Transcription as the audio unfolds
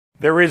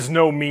There is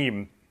no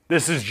meme.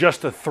 This is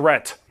just a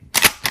threat.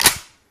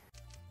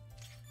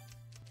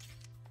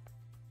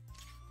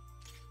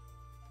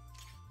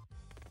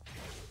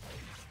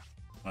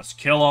 Let's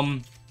kill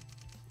him.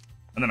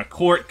 And then a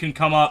court can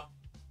come up.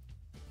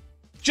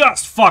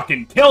 Just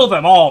fucking kill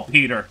them all,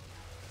 Peter.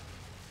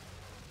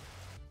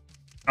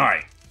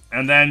 Alright.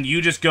 And then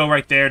you just go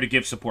right there to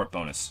give support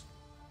bonus.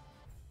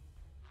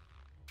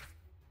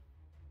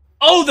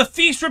 Oh, the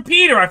Feast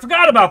Repeater! I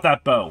forgot about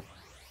that bow.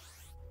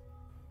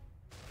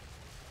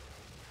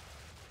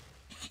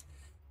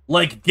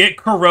 Like, get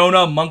corona,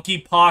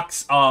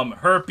 monkeypox,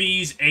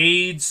 herpes,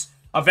 AIDS.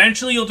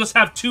 Eventually, you'll just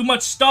have too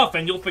much stuff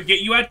and you'll forget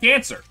you had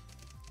cancer.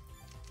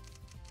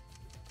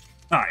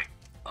 Alright.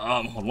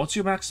 Hold on, what's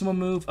your maximum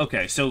move?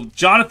 Okay, so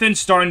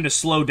Jonathan's starting to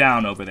slow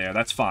down over there.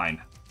 That's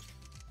fine.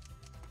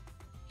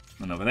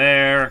 And over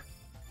there.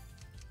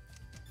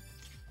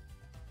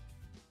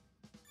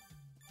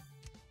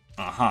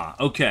 Uh-huh,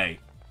 okay.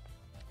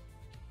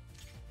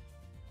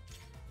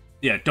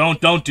 Yeah,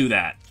 don't do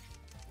that.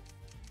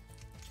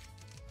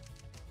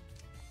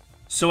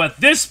 So at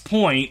this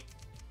point,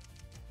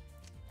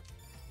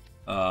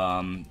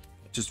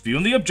 just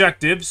viewing the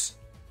objectives.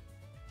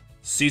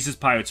 Seizes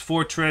Pirate's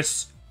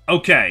Fortress.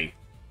 Okay.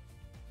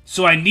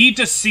 So I need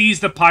to seize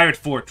the Pirate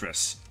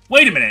Fortress.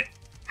 Wait a minute.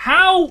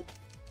 How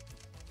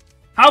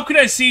could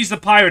I seize the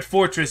Pirate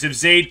Fortress if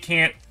Zaid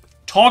can't?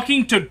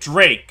 Talking to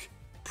Drake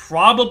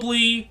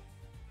probably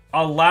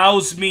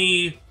allows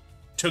me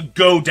to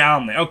go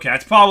down there. Okay,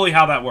 that's probably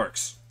how that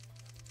works.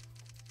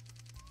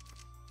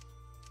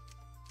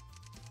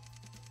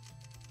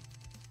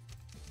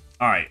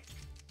 Alright.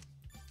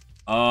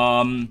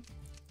 I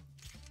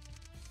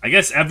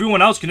guess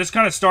everyone else can just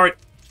kind of start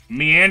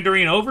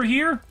meandering over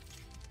here.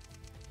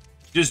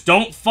 Just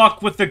don't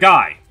fuck with the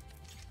guy.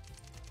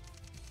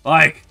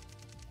 Like,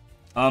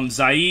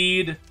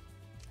 Zaid.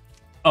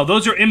 Oh,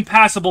 those are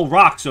impassable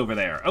rocks over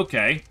there.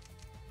 Okay.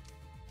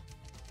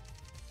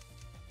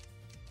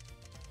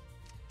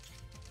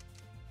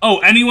 Oh,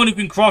 anyone who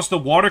can cross the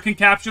water can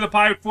capture the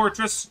Pirate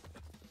Fortress?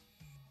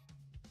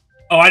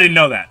 Oh, I didn't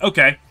know that.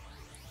 Okay.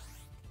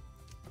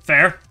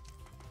 Fair.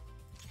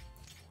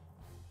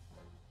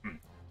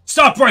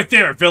 Stop right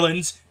there,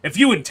 villains! If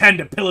you intend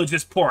to pillage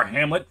this poor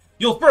hamlet,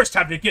 you'll first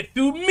have to get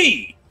through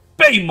me,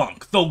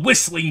 Baymonk, the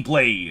Whistling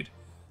Blade.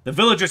 The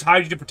villagers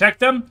hired you to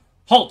protect them?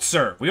 Halt,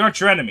 sir. We aren't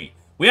your enemy.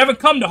 We haven't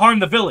come to harm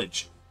the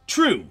village.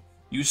 True,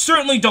 you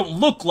certainly don't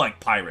look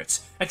like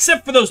pirates,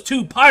 except for those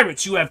 2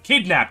 pirates you have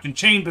kidnapped and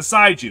chained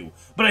beside you,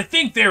 but I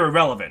think they're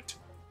irrelevant.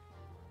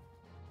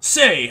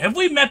 Say, have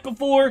we met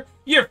before?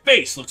 Your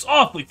face looks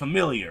awfully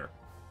familiar.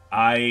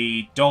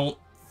 I don't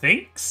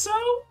think so?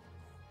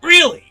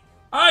 Really?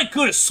 I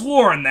could have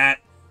sworn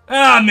that.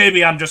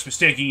 Maybe I'm just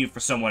mistaking you for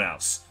someone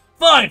else.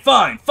 Fine,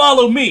 fine,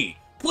 follow me.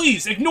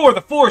 Please ignore the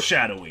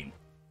foreshadowing.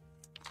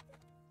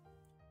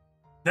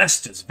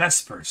 Vesta's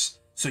Vespers.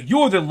 So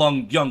you're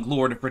the young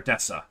Lord of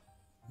Bredessa.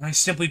 I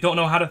simply don't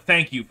know how to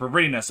thank you for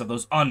ridding us of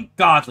those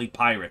ungodly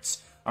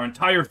pirates. Our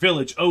entire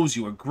village owes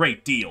you a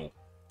great deal.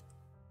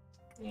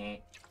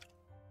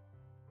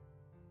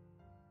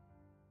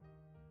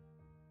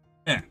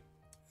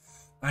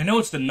 I know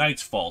it's the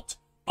knight's fault.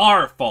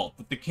 Our fault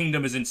that the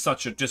kingdom is in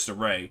such a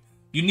disarray.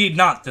 You need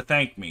not to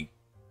thank me.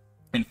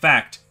 In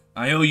fact,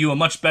 I owe you a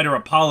much better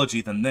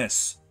apology than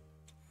this.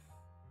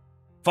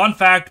 Fun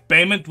fact,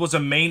 Baymont was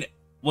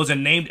a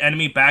named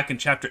enemy back in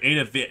Chapter 8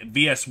 of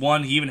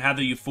VS1. He even had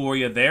the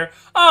Euphoria there.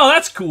 Oh,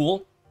 that's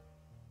cool.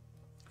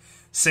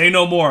 Say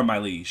no more, my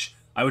liege.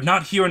 I would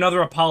not hear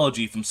another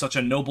apology from such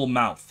a noble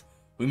mouth.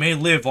 We may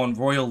live on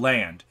royal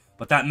land,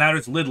 but that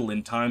matters little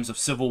in times of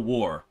civil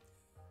war.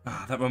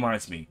 That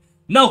reminds me.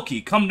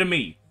 Nelki, come to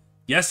me.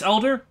 Yes,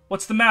 Elder?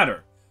 What's the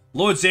matter?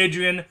 Lord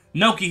Zadrian,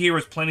 Nelki here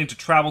is planning to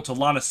travel to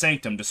Lana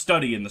Sanctum to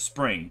study in the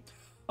spring.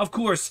 Of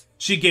course,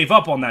 she gave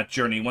up on that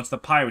journey once the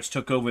pirates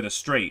took over the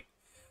strait.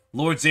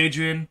 Lord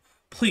Zadrian,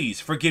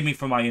 please forgive me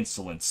for my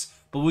insolence,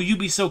 but will you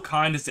be so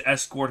kind as to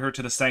escort her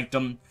to the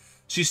Sanctum?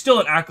 She's still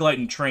an acolyte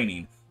in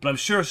training, but I'm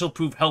sure she'll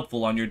prove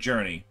helpful on your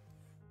journey.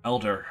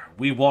 Elder,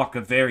 we walk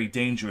a very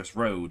dangerous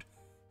road.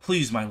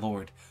 Please, my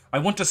lord, I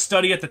want to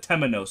study at the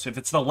Temenos if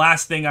it's the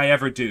last thing I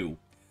ever do.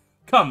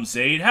 Come,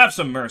 Zaid, have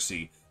some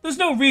mercy. There's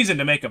no reason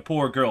to make a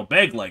poor girl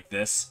beg like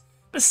this.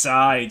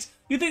 Besides,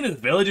 you think this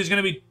village is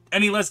going to be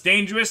any less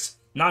dangerous?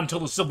 Not until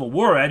the Civil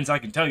War ends, I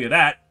can tell you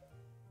that.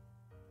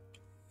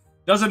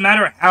 Doesn't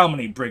matter how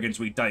many brigands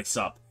we dice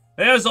up.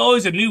 There's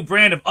always a new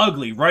brand of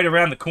ugly right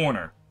around the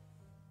corner.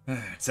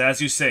 It's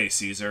as you say,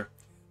 Caesar.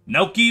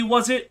 Nelki,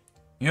 was it?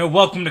 You're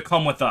welcome to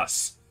come with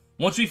us.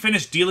 Once we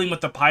finish dealing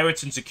with the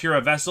pirates and secure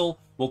a vessel,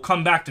 we'll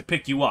come back to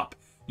pick you up.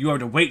 You are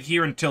to wait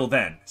here until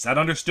then. Is that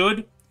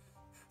understood?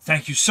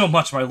 Thank you so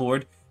much, my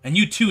lord. And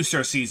you too,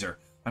 Sir Caesar.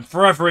 I'm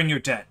forever in your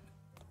debt.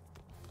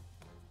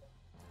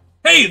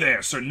 Hey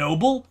there, Sir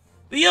Noble.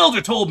 The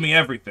Elder told me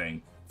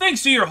everything.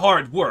 Thanks to your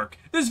hard work,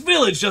 this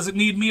village doesn't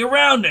need me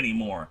around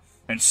anymore.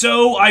 And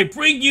so, I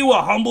bring you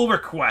a humble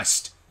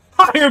request.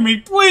 Hire me,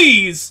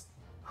 please!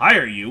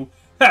 Hire you?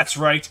 That's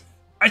right.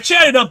 I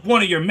chatted up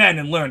one of your men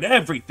and learned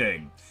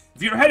everything.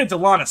 If you're headed to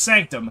Lana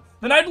Sanctum,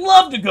 then I'd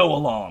love to go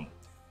along.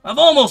 I've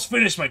almost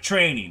finished my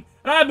training,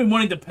 and I've been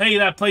wanting to pay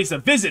that place a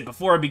visit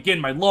before I begin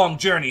my long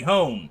journey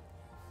home.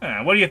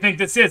 What do you think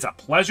this is, a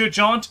pleasure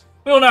jaunt?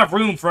 We don't have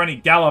room for any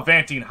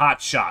gallivanting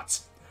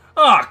hotshots.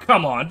 Ah,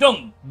 come on,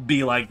 don't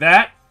be like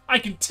that. I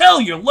can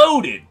tell you're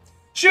loaded.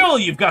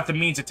 Surely you've got the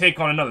means to take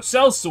on another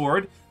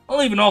sellsword.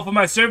 I'll even offer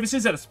my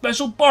services at a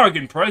special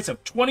bargain price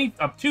of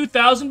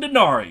 2,000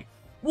 denarii.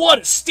 What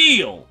a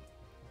steal!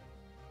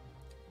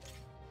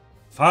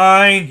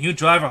 Fine, you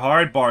drive a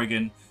hard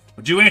bargain.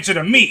 But you answer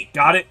to me,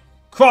 got it?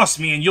 Cross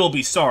me and you'll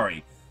be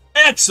sorry.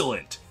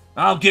 Excellent!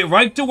 I'll get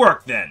right to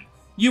work then.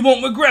 You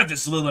won't regret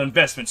this little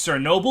investment, Sir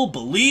Noble,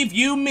 believe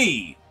you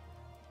me.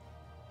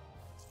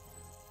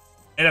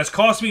 It has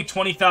cost me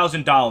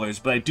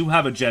 $20,000, but I do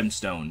have a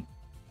gemstone.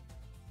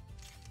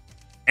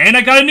 And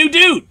I got a new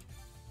dude!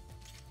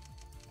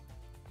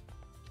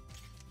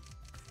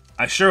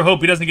 I sure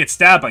hope he doesn't get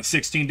stabbed by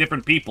 16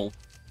 different people.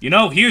 You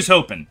know, here's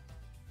hoping.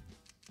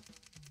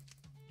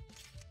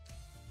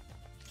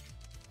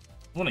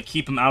 I want to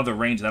keep him out of the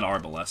range of that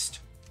arbalest.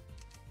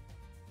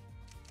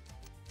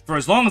 For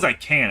as long as I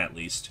can, at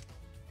least.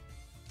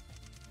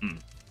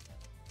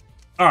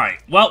 Alright,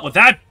 well, with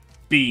that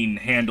being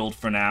handled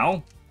for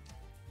now...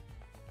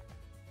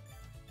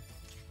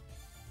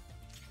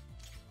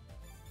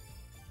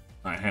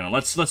 Alright, hang on.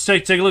 Let's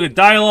take a look at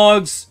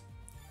dialogues.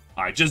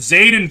 Alright, just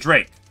Zayd and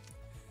Drake.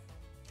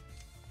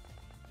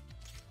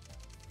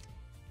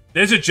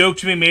 There's a joke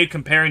to be made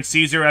comparing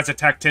Caesar as a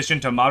tactician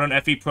to modern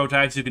FE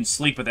protagonists who can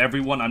sleep with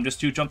everyone. I'm just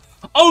too drunk.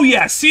 Oh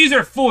yeah,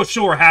 Caesar for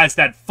sure has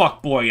that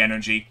fuckboy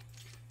energy.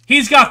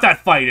 He's got that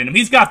fight in him.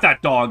 He's got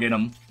that dog in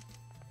him.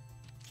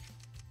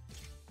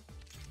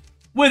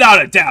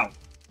 Without a doubt.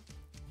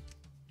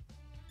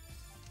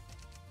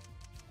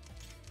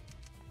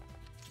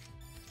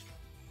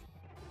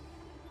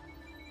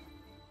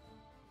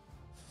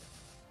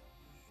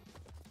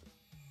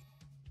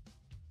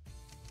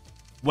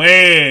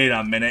 Wait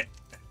a minute.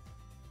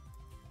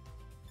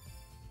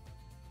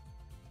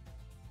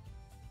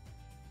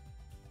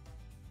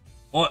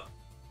 What?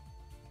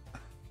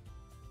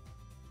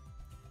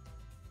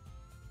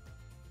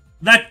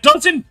 That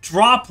doesn't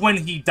drop when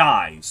he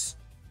dies.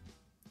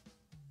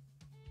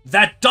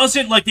 That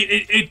doesn't, like,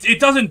 it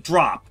doesn't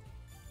drop.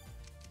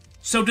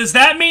 So does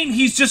that mean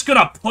he's just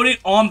gonna put it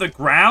on the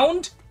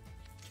ground?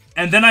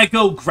 And then I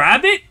go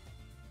grab it?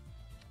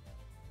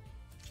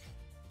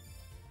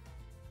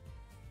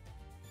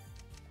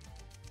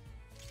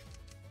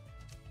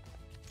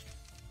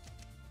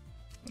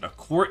 A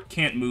court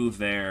can't move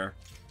there.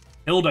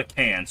 Hilda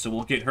can, so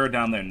we'll get her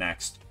down there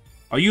next.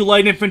 Are you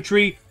light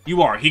infantry?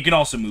 You are. He can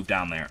also move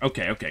down there.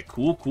 Okay, okay.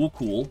 Cool, cool,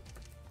 cool.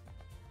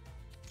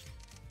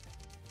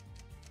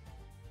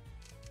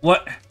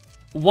 What?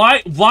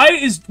 What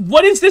is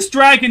this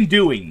dragon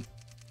doing?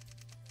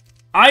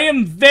 I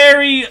am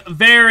very,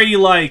 very,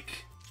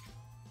 like...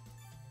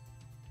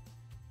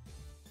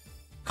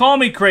 Call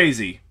me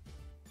crazy.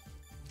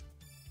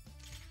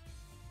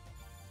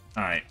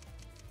 Alright.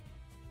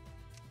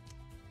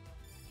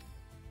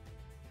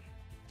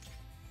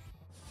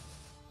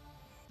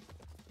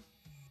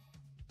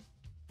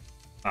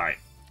 Alright.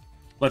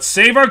 Let's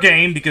save our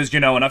game, because, you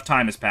know, enough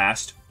time has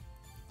passed.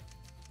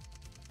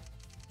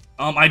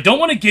 I don't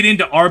want to get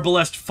into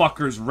Arbalest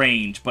fucker's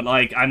range, but,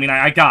 like, I mean,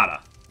 I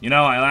gotta. You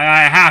know,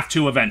 I have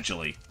to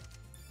eventually.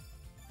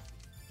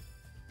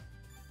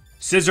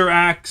 Scissor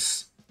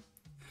Axe.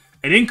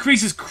 It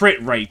increases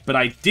crit rate, but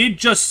I did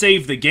just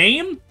save the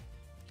game.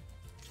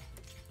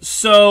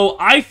 So,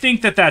 I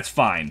think that that's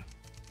fine.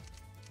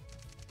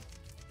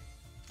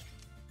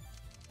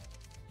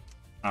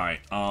 Alright,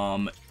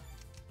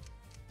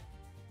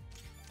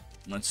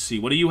 let's see,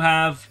 what do you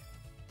have?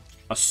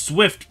 A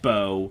swift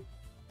bow.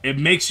 It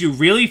makes you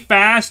really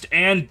fast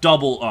and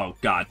double... Oh,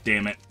 god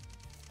damn it.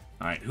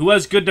 Alright, who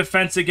has good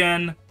defense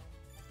again?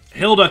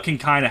 Hilda can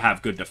kind of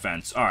have good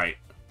defense. Alright.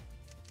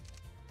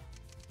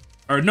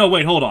 Or, no,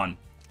 wait, hold on.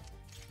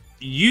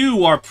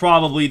 You are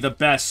probably the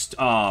best,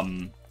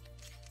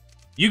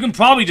 You can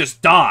probably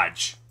just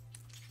dodge.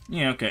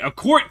 Yeah, okay. A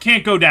court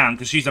can't go down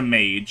because she's a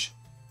mage.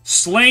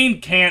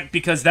 Slain can't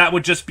because that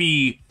would just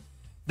be...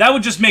 That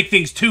would just make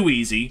things too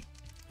easy.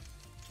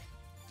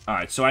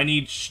 Alright, so I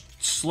need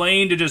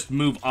Slain to just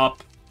move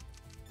up.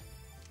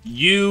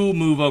 You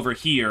move over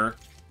here.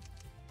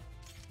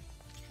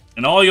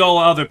 And all y'all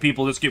other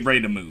people just get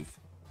ready to move.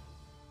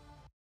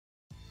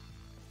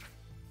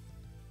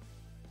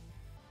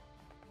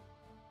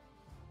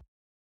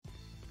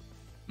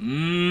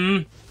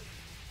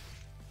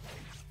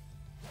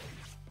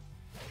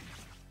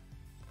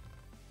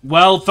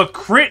 Well, the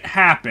crit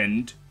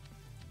happened.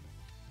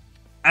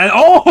 And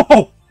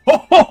oh!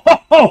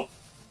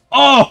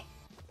 Oh!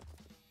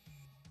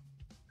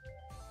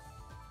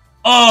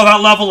 Oh, that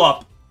level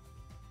up.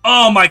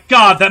 Oh my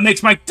god, that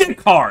makes my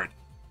dick hard.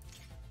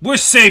 We're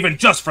saving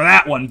just for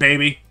that one,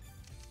 baby.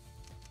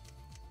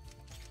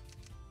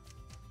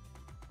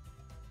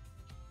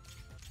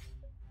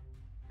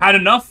 Had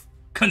enough?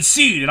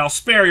 Concede and I'll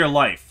spare your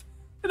life.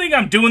 I think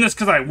I'm doing this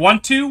because I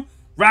want to,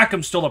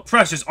 Rackham stole a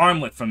precious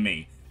armlet from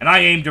me, and I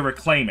aim to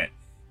reclaim it.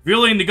 If you're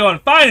willing to go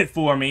and find it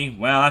for me,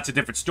 well, that's a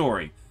different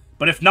story.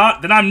 But if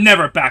not, then I'm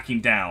never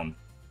backing down.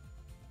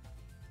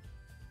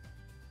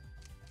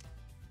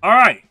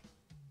 Alright.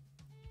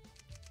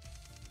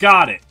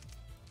 Got it.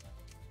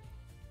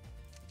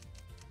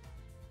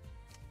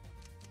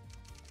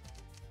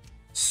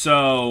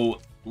 So,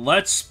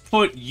 let's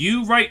put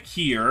you right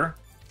here.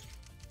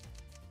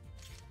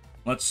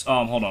 Let's,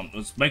 hold on.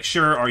 Let's make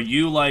sure, are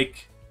you,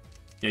 like...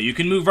 Yeah, you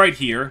can move right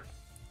here.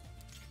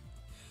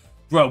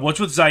 Bro, what's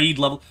with Zaid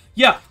level?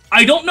 Yeah,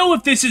 I don't know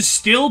if this is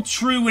still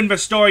true in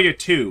Vestaria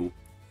 2,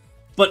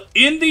 but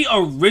in the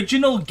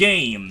original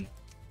game,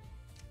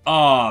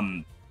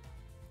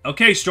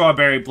 okay,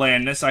 Strawberry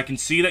Blandness, I can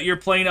see that you're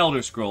playing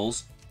Elder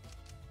Scrolls.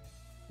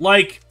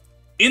 Like,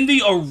 in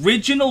the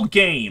original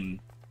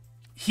game,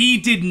 he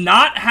did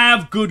not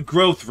have good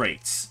growth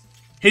rates.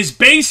 His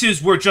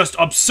bases were just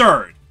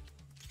absurd.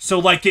 So,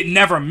 like, it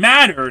never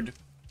mattered.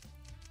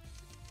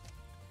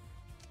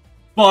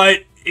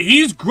 But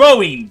he's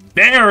growing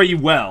very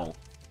well.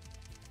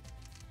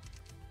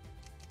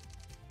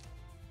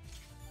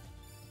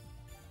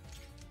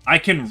 I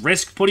can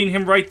risk putting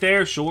him right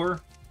there,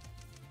 sure.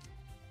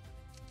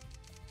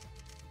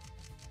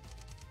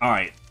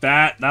 Alright,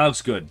 that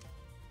looks good.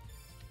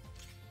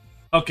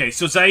 Okay,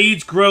 so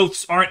Zaid's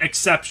growths aren't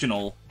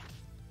exceptional.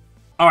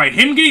 Alright,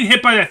 him getting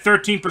hit by that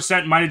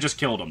 13% might have just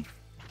killed him.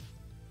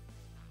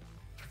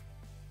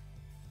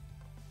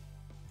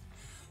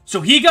 So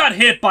he got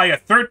hit by a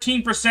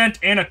 13%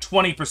 and a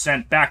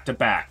 20%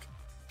 back-to-back.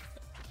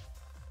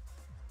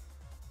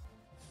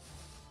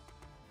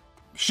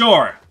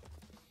 Sure.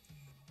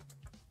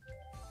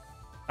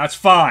 That's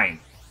fine.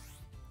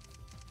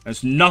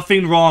 There's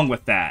nothing wrong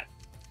with that.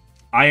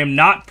 I am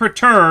not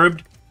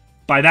perturbed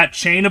by that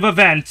chain of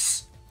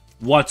events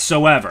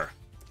whatsoever.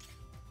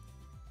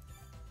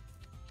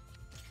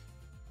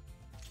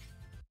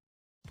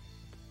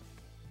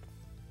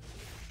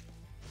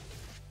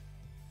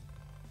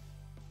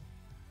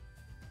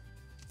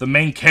 The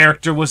main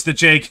character was the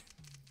Jake.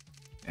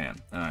 Damn.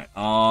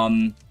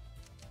 Alright.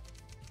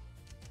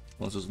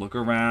 Let's just look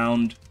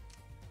around.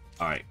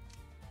 Alright.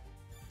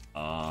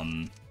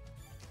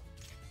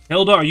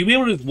 Hilda, are you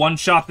able to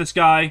one-shot this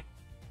guy?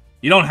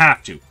 You don't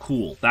have to.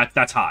 Cool.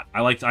 That's hot. I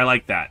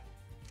like that.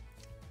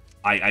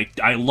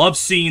 I love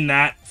seeing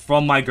that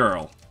from my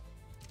girl.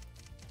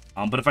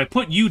 But if I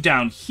put you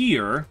down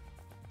here...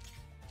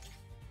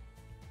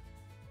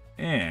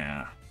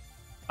 Yeah.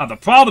 The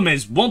problem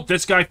is, won't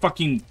this guy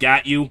fucking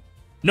gat you?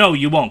 No,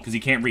 you won't, because he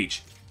can't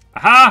reach.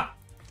 Aha!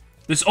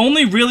 This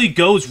only really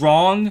goes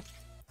wrong...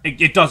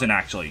 It doesn't,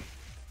 actually.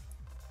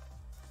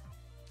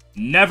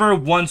 Never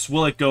once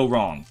will it go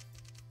wrong.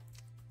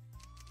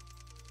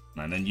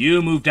 And then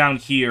you move down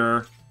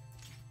here.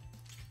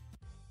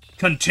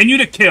 Continue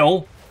to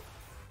kill.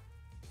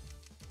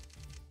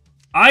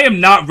 I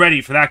am not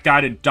ready for that guy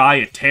to die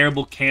a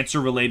terrible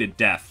cancer-related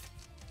death.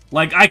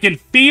 Like, I can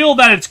feel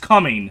that it's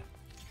coming.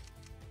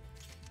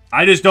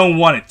 I just don't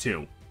want it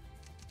to.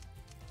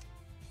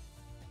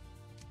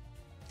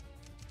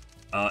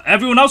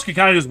 Everyone else can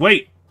kind of just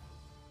wait.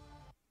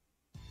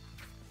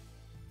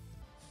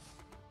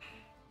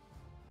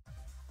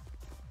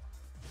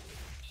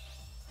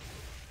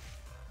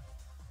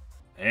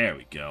 There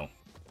we go.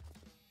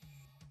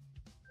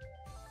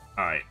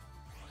 Alright.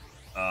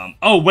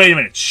 Oh, wait a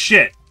minute.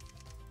 Shit.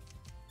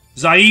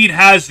 Zaid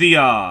has the,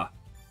 and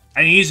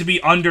he needs to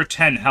be under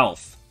 10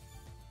 health.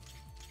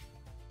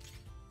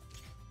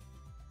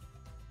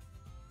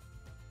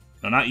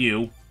 No, not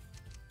you.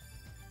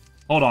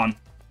 Hold on.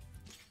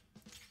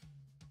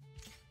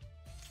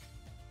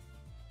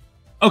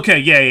 Okay,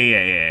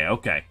 yeah,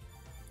 okay.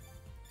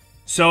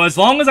 So as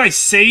long as I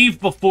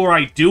save before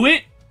I do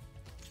it,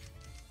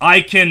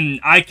 I can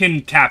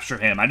capture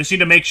him. I just need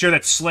to make sure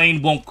that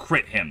Slain won't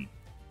crit him.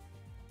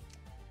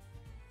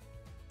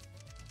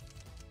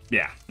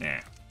 Yeah.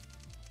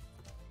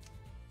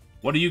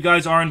 What are you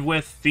guys armed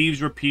with?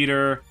 Thieves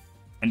Repeater,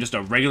 and just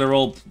a regular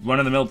old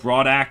run-of-the-mill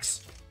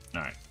broadaxe?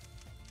 Alright.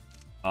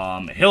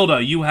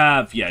 Hilda, you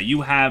have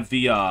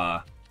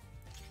the,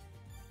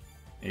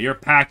 you're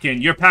packing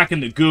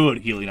the good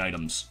healing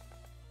items.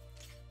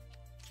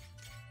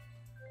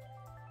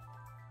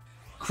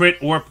 Crit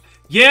or...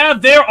 Yeah,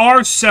 there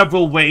are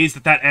several ways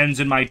that ends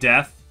in my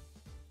death.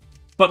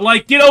 But,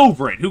 like, get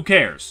over it. Who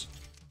cares?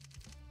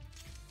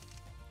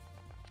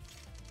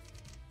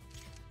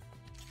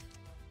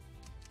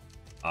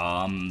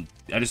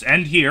 I just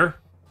end here.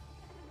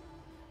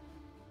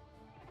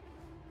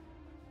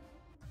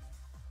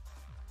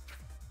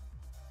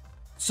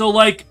 So,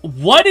 like,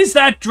 what is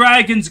that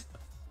dragon's...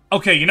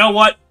 Okay, you know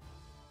what?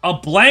 A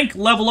blank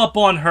level up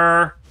on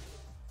her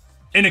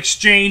in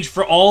exchange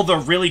for all the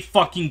really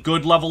fucking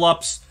good level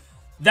ups.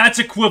 That's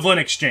equivalent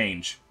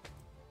exchange.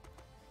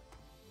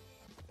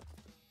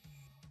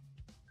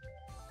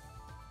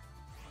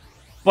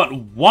 But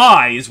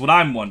why is what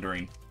I'm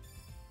wondering.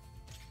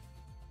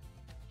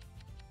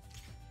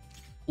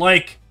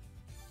 Like,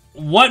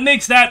 what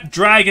makes that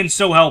dragon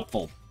so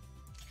helpful?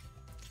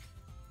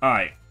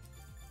 Alright.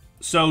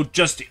 So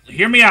just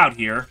hear me out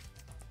here.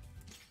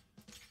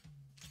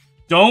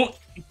 Don't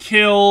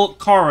kill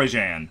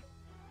Karajan.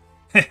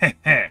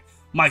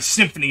 My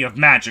symphony of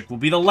magic will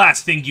be the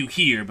last thing you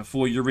hear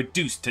before you're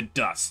reduced to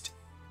dust.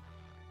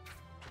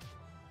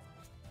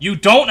 You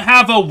don't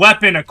have a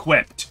weapon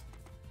equipped.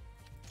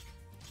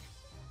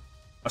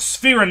 A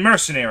Spheran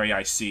mercenary,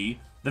 I see.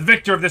 The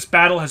victor of this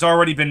battle has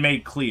already been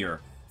made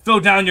clear. Throw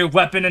down your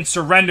weapon and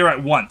surrender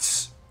at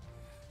once.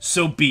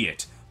 So be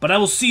it, but I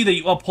will see that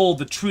you uphold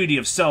the Treaty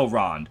of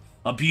Selrond.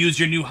 Abuse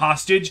your new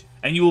hostage,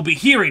 and you will be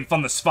hearing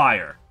from the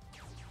Spire.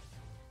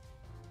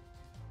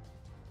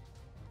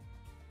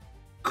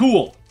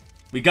 Cool.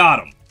 We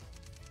got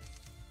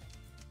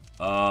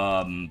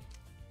him.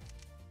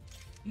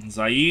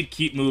 Zaid,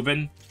 keep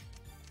moving.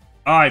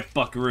 Alright,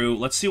 buckaroo.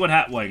 Let's see what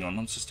hang on.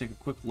 Let's just take a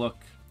quick look.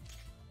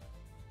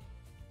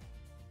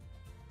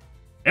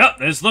 Yep,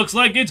 this looks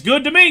like it's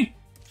good to me.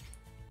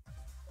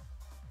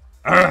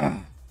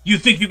 You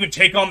think you can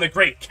take on the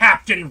great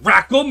Captain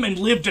Rackham and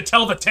live to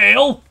tell the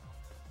tale?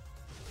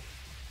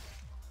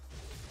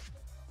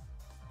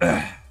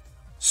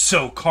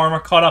 So karma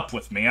caught up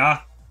with me, huh?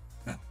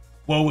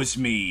 Woe is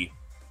me.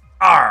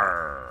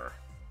 Arr!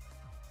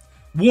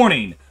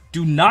 Warning,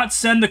 do not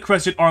send the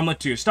crested armlet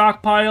to your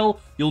stockpile.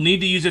 You'll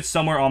need to use it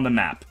somewhere on the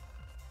map.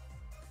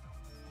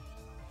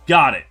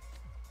 Got it.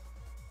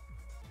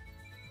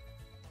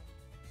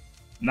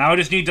 Now I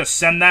just need to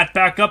send that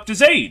back up to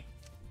Zaid.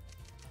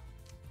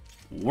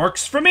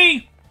 Works for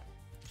me.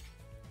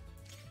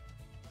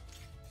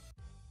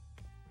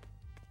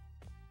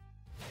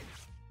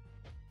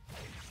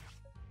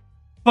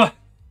 But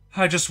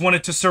I just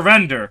wanted to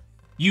surrender.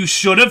 You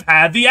should have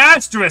had the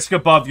asterisk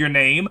above your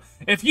name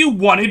if you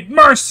wanted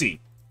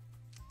mercy.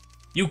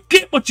 You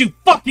get what you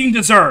fucking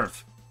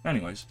deserve.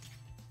 Anyways.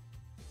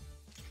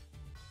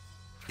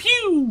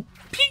 Pew!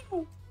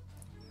 Pew!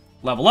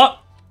 Level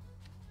up.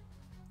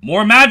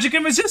 More magic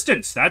and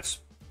resistance. That's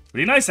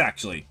pretty nice,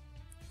 actually.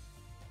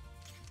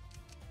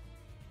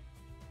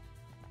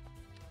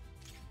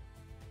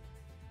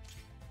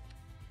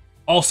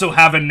 Also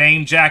have a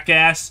name,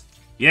 jackass.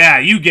 Yeah,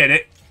 you get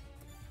it.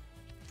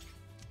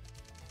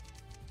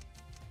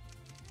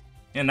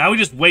 And now we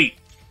just wait.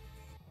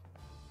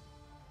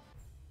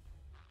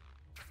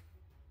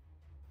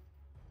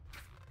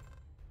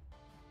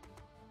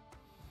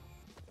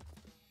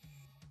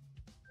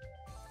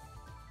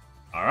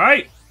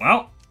 Alright,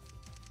 well.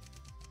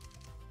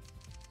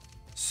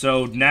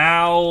 So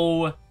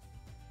now...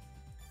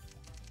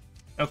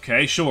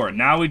 Okay, sure.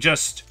 Now we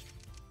just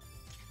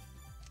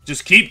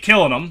keep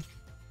killing them.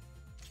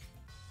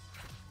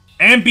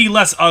 And be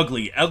less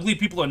ugly. Ugly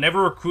people are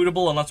never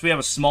recruitable unless we have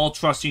a small,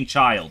 trusting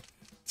child.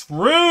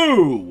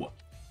 True!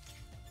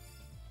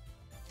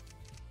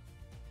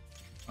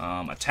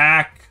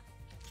 Attack.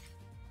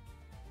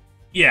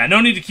 Yeah, no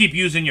need to keep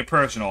using your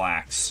personal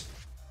axe.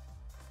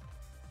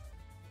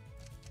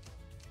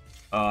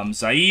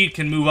 Zaid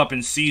can move up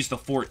and seize the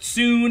fort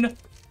soon.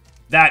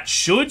 That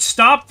should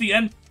stop the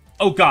end.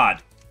 Oh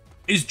god.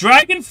 Is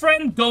Dragon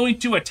Friend going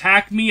to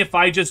attack me if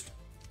I just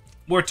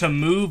were to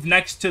move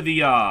next to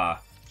the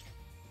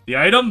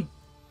item?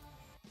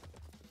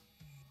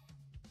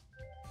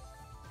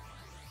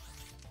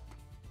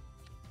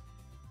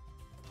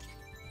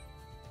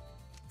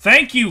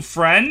 Thank you,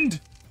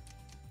 friend!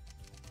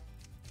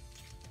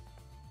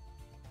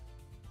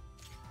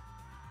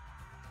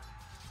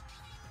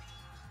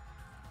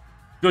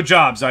 Good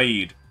job,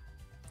 Zaid.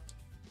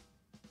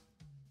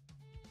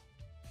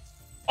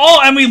 Oh,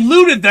 and we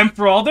looted them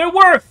for all they're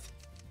worth!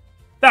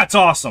 That's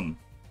awesome.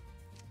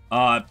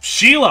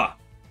 Sheila.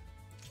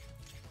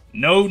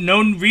 No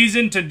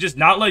reason to just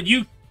not let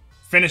you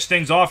finish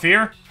things off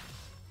here.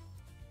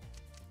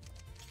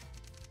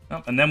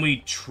 Oh, and then we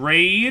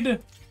trade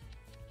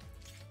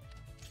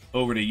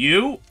over to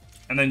you.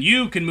 And then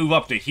you can move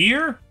up to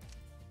here.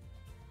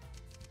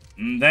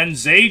 And then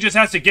Zay just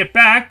has to get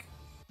back.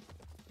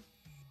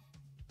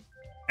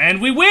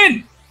 And we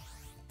win!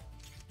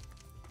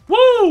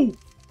 Woo!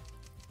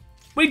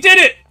 We did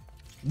it!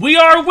 We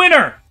are a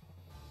winner!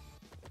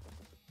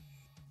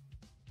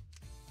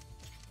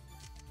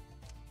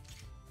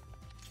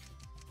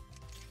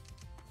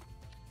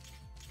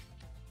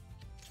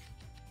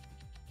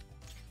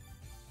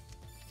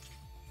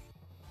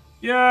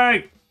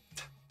 Yay!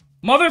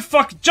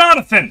 Motherfuck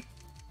Jonathan!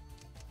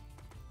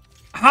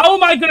 How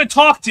am I gonna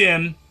talk to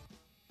him?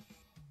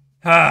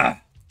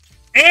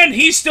 And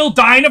he's still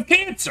dying of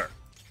cancer!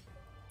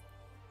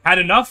 Had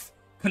enough?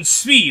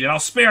 Concede, and I'll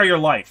spare your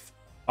life.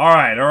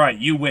 Alright,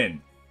 you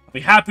win. I'll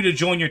be happy to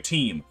join your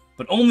team,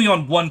 but only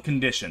on one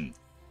condition.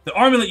 The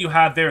amulet you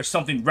have there is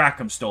something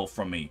Rackham stole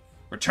from me.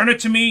 Return it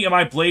to me, and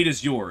my blade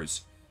is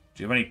yours.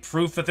 Do you have any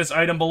proof that this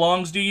item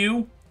belongs to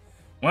you?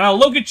 Well,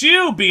 look at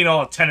you being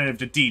all attentive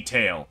to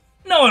detail.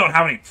 No, I don't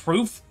have any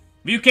proof.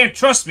 If you can't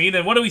trust me,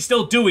 then what are we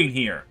still doing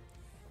here?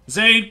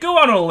 Zaid, go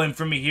out on a limb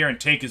for me here and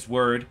take his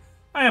word.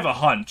 I have a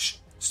hunch.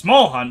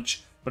 Small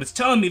hunch, but it's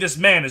telling me this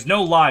man is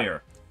no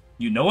liar.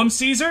 You know him,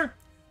 Caesar?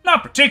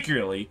 Not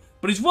particularly,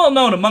 but he's well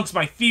known amongst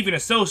my thieving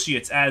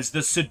associates as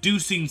the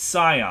Seducing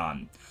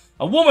Scion.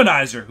 A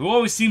womanizer who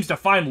always seems to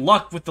find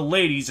luck with the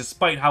ladies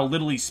despite how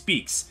little he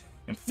speaks.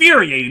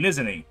 Infuriating,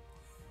 isn't he?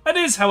 That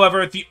is,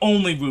 however, the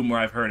only rumor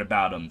I've heard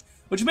about him,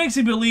 which makes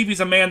me believe he's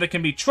a man that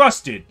can be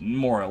trusted,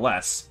 more or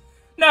less.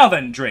 Now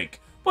then,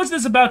 Drake, what's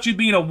this about you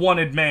being a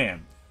wanted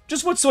man?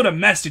 Just what sort of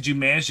mess did you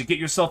manage to get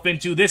yourself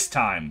into this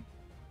time?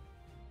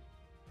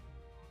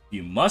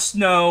 You must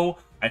know,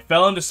 I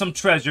fell into some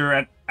treasure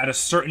at a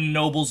certain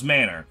noble's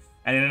manor,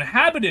 and an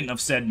inhabitant of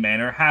said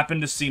manor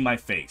happened to see my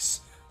face.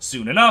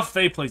 Soon enough,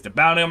 they placed a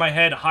bounty on my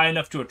head high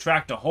enough to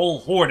attract a whole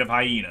horde of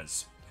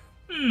hyenas.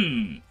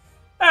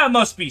 That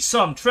must be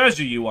some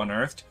treasure you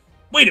unearthed.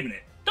 Wait a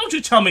minute, don't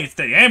you tell me it's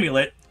the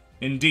amulet?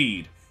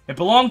 Indeed. It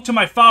belonged to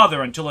my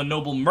father until a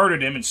noble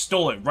murdered him and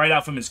stole it right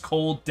out from his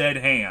cold, dead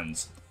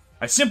hands.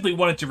 I simply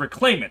wanted to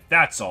reclaim it,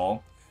 that's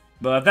all.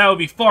 But that would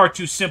be far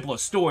too simple a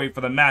story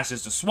for the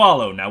masses to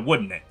swallow, now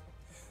wouldn't it?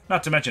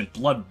 Not to mention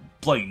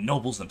bloody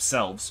nobles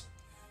themselves.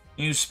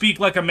 You speak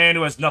like a man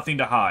who has nothing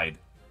to hide.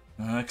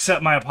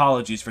 Accept my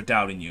apologies for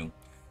doubting you. You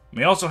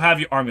may also have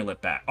your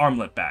armlet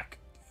back.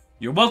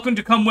 You're welcome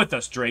to come with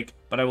us, Drake,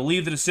 but I will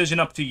leave the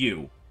decision up to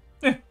you.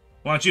 Why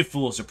don't you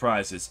fool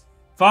surprises?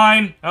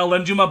 Fine, I'll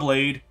lend you my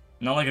blade.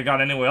 Not like I got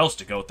anywhere else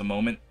to go at the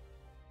moment.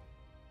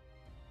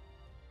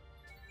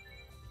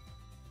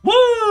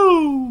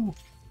 Woo!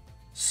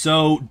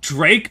 So,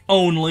 Drake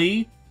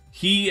only.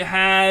 He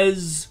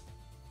has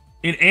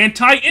an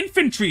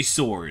anti-infantry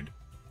sword.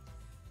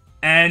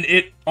 And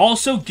it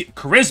also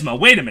charisma.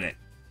 Wait a minute.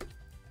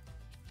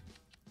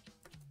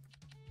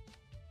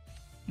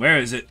 Where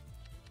is it?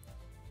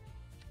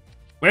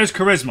 Where's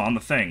charisma on the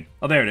thing?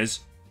 Oh, there it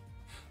is.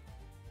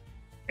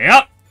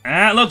 Yep,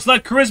 that looks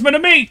like charisma to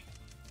me.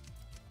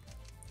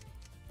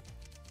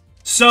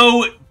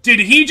 So, did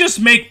he just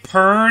make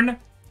Pern,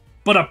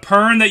 but a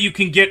Pern that you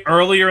can get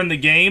earlier in the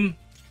game?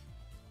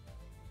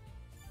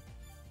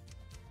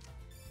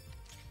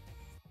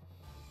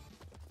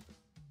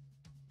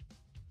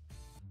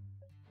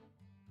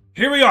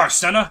 Here we are,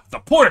 Senna, the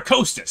Port of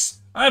Costus.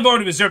 I've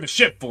already reserved a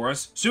ship for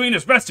us, so we can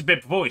just rest a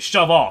bit before we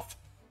shove off.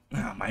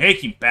 My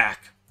aching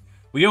back.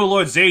 We owe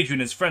Lord Zadrian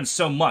and his friends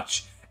so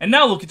much, and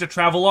now we'll get to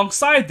travel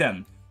alongside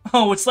them.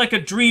 Oh, it's like a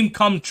dream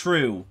come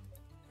true.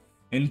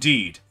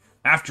 Indeed.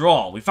 After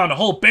all, we found a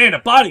whole band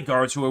of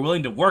bodyguards who are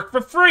willing to work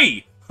for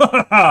free.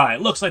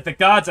 It looks like the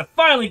gods have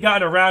finally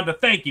gotten around to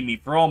thanking me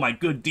for all my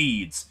good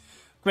deeds.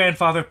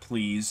 Grandfather,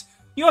 please.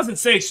 You mustn't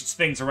say such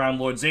things around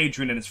Lord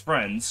Zadrian and his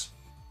friends.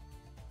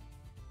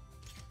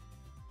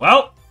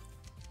 Well,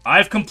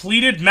 I've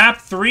completed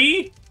map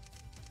 3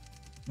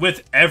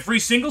 with every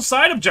single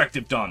side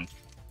objective done.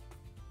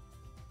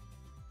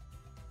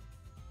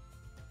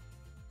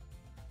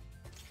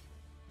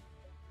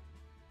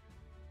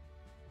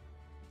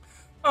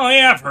 Oh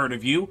yeah, I've heard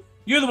of you.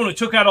 You're the one who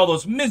took out all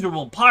those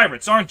miserable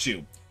pirates, aren't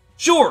you?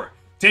 Sure,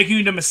 taking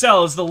you to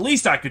Micelle is the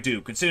least I could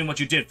do, considering what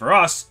you did for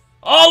us.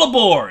 All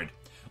aboard!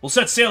 We'll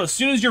set sail as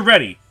soon as you're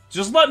ready.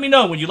 Just let me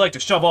know when you'd like to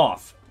shove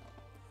off.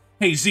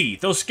 Hey Z,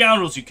 those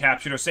scoundrels you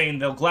captured are saying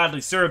they'll gladly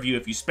serve you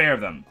if you spare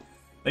them.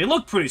 They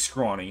look pretty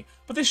scrawny,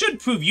 but they should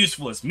prove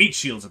useful as meat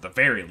shields at the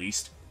very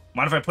least.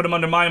 Mind if I put them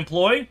under my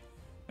employ?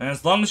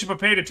 As long as you're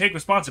prepared to take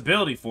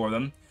responsibility for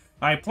them.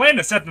 I plan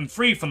to set them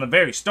free from the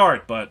very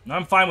start, but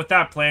I'm fine with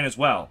that plan as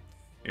well.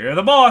 You're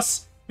the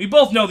boss. We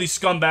both know these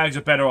scumbags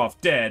are better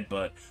off dead,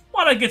 but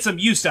why not get some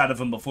use out of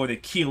them before they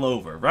keel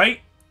over,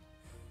 right?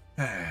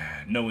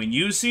 Knowing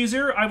you,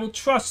 Caesar, I will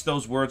trust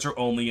those words are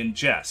only in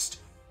jest.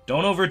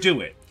 Don't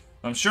overdo it.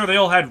 I'm sure they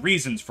all had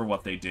reasons for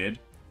what they did.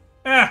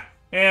 Yeah,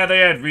 they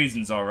had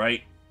reasons,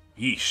 alright.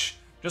 Yeesh.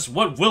 Just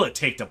what will it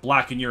take to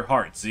blacken your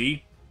heart,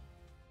 Z?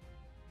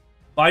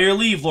 By your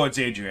leave, Lord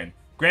Zadrian.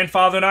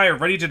 Grandfather and I are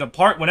ready to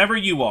depart whenever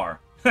you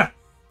are.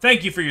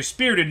 Thank you for your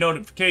spirited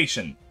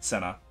notification,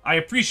 Senna. I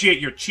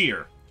appreciate your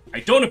cheer. I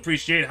don't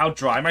appreciate how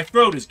dry my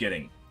throat is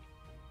getting.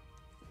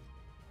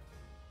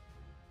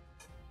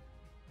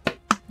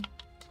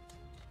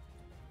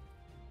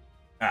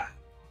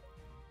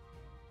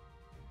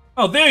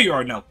 Oh, there you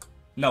are,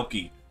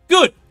 Nelky.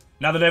 Good!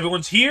 Now that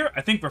everyone's here,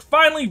 I think we're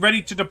finally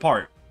ready to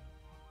depart.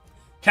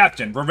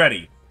 Captain, we're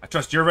ready. I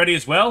trust you're ready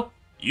as well?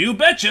 You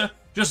betcha!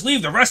 Just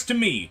leave the rest to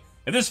me.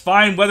 If this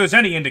fine weather's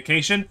any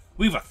indication,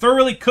 we've a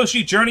thoroughly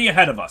cushy journey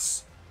ahead of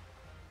us.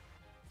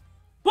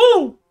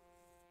 Woo!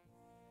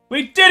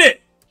 We did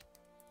it!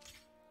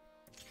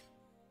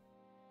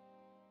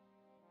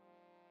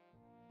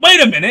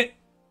 Wait a minute!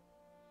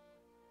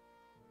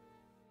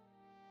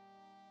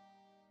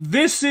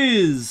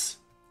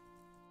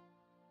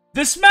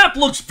 This map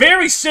looks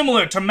very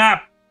similar to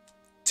map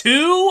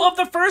 2 of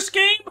the first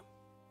game?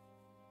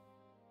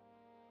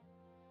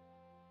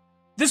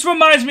 This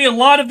reminds me a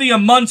lot of the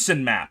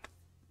Amundsen map.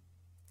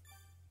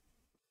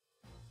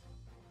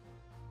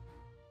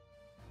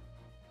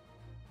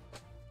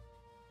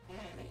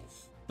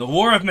 The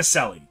War of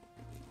Micelle.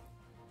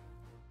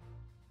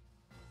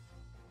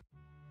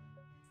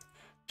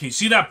 Can you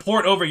see that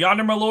port over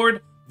yonder, my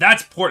lord?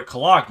 That's Port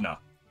Cologne.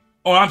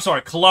 Oh, I'm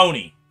sorry,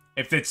 Cologne.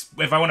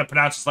 If I want to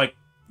pronounce it like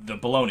the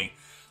baloney.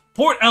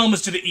 Port Elm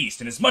is to the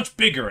east and is much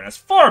bigger and has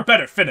far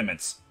better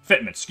fitments.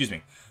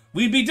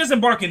 We'd be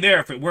disembarking there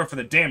if it weren't for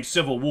the damn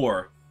Civil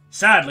War.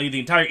 Sadly, the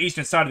entire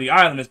eastern side of the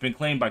island has been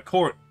claimed by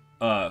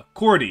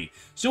Cordy,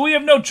 so we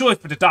have no choice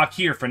but to dock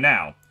here for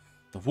now.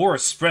 The war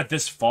has spread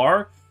this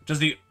far? Does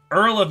the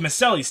Earl of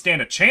Misselli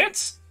stand a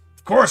chance?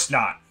 Of course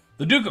not.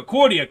 The Duke of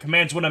Cordia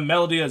commands one of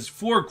Melodia's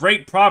 4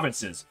 great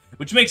provinces,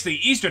 which makes the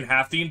eastern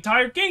half the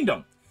entire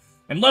kingdom.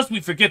 And lest we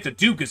forget the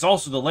Duke is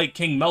also the late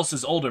King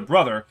Melsa's older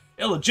brother,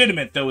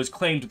 illegitimate though his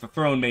claim to the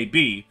throne may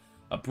be.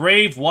 A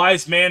brave,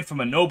 wise man from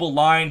a noble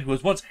line who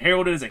was once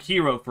heralded as a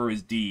hero for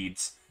his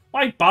deeds.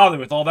 Why bother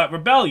with all that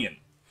rebellion?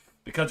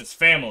 Because it's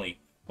family.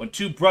 When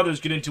 2 brothers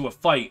get into a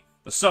fight,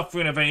 the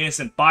suffering of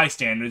innocent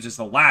bystanders is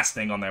the last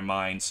thing on their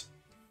minds.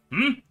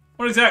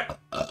 What is that?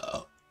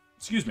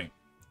 Excuse me.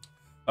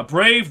 A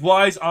brave,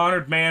 wise,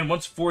 honored man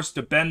once forced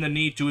to bend the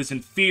knee to his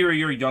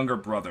inferior younger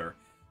brother.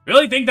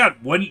 Really think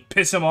that wouldn't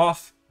piss him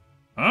off?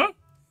 Huh?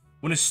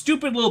 When his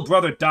stupid little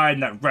brother died in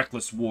that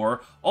reckless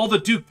war, all the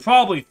Duke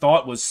probably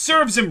thought was,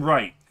 serves him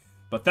right.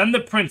 But then the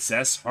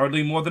princess,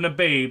 hardly more than a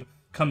babe,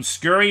 comes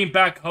scurrying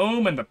back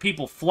home and the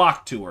people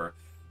flock to her.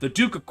 The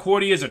Duke of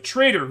Cordia is a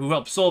traitor who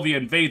helped Sylvia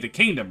invade the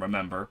kingdom,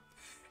 remember?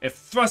 If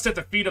thrust at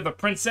the feet of the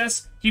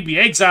princess, he'd be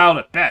exiled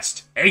at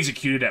best,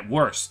 executed at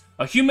worst.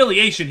 A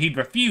humiliation he'd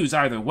refuse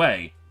either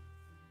way.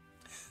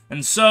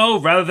 And so,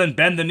 rather than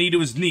bend the knee to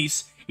his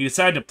niece, he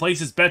decided to place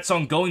his bets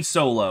on going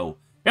solo.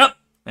 Yep,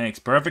 makes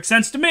perfect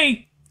sense to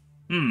me.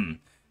 And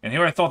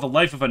here I thought the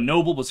life of a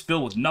noble was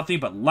filled with nothing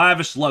but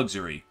lavish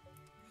luxury.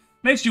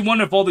 Makes you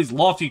wonder if all these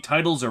lofty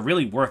titles are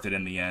really worth it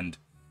in the end.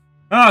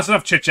 That's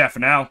enough chit-chat for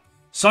now.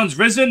 Sun's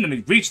risen and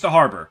we've reached the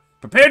harbor.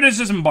 Prepare to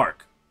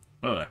disembark.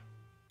 Oh,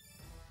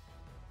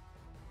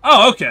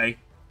 okay.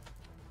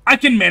 I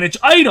can manage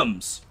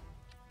items.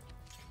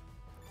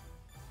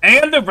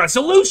 And the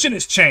resolution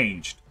is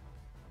changed.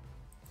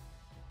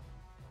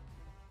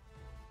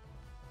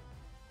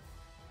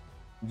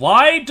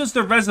 Why does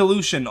the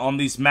resolution on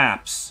these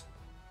maps,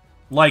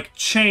 like,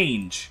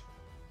 change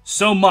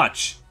so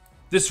much?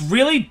 This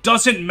really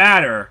doesn't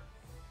matter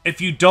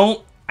if you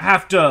don't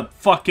have to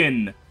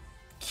fucking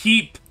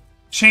keep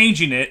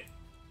changing it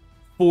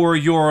for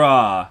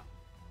your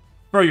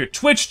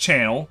Twitch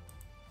channel.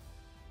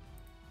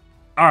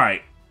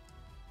 Alright.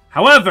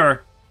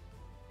 However,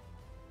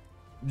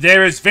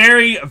 there is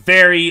very,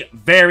 very,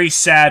 very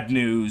sad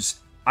news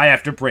I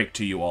have to break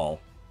to you all.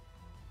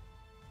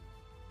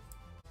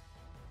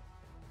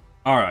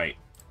 Alright.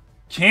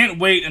 Can't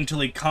wait until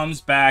he comes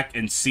back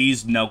and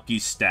sees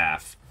Nelky's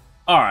staff.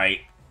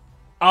 Alright.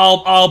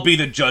 I'll be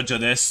the judge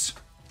of this.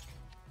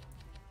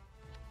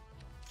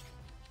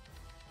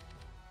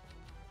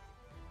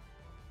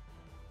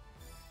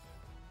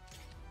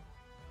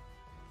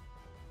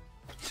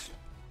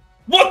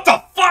 What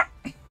the fuck?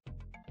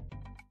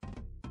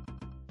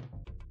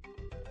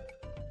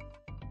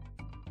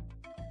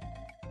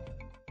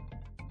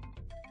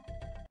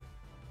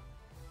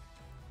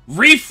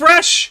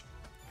 Refresh?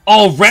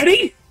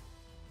 Already?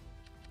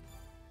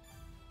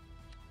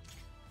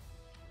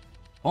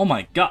 Oh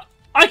my god.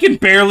 I can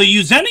barely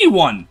use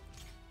anyone!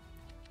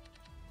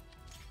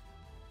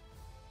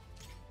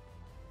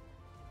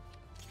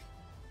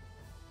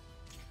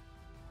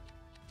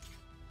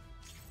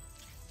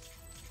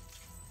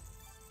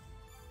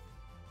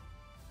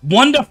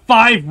 One to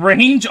 5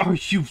 range? Are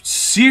you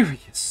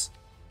serious?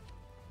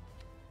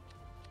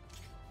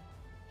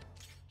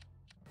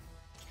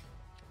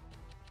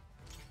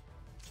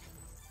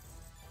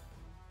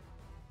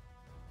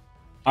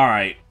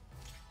 Alright.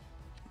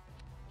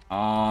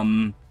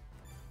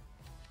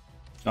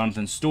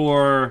 Jonathan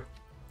Store.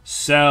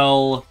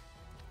 Sell.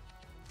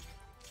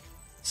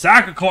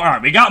 Saga coin.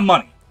 Alright, we got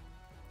money.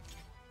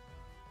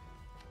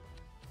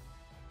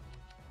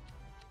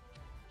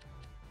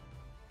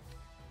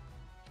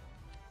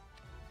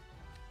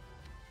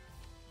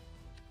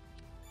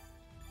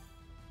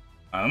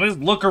 Let me just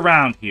look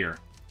around here.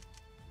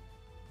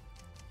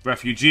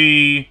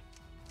 Refugee.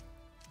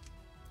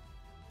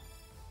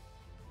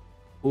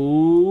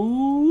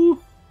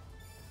 Ooh.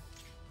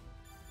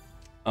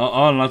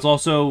 And let's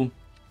also...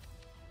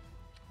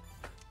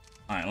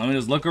 Alright, let me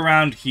just look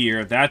around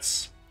here.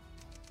 That's...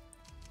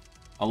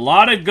 a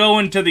lot of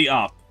going to the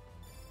up.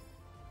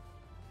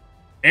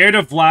 Heir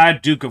to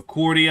Vlad, Duke of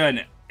Cordia,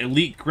 an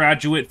elite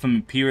graduate from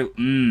Imperial...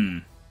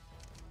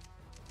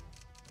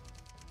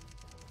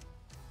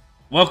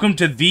 Welcome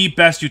to the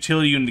best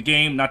utility in the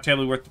game. Not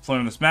terribly worth deploying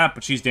on this map,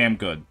 but she's damn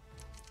good.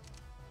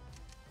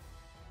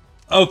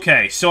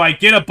 Okay, so I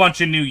get a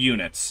bunch of new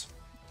units.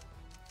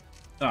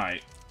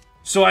 Alright.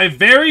 So I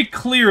very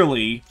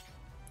clearly...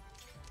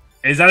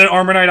 Is that an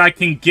Armor Knight I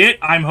can get?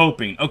 I'm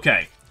hoping.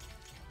 Okay.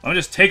 Let me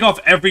just take off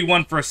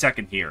everyone for a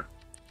second here.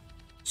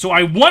 So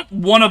I want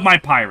one of my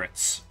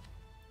pirates.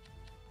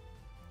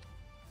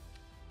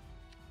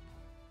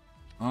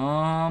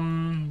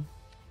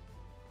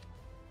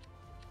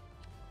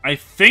 I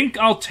think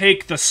I'll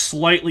take the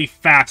slightly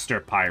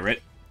faster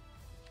pirate.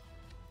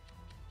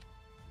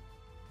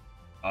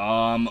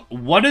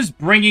 What does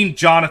bringing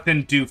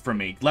Jonathan do for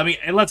me?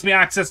 It lets me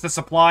access the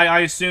supply, I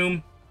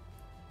assume.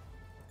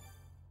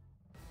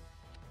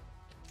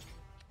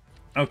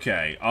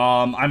 Okay,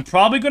 I'm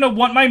probably gonna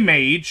want my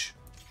mage.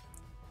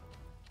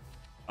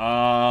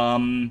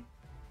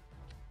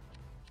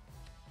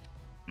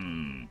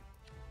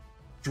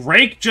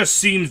 Drake just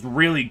seems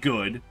really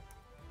good.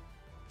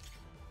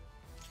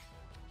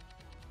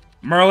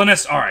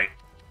 Merlinus, alright.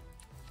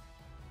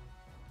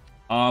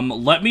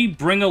 Let me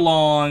bring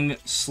along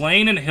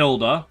Slain and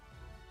Hilda.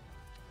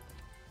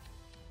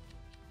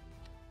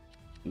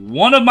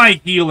 One of my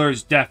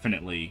healers,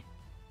 definitely.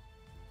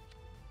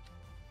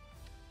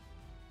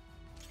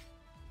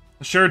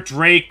 Sure,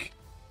 Drake,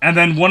 and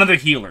then one of the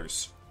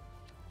healers.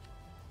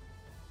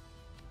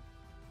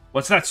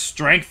 What's that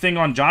strength thing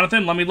on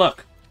Jonathan? Let me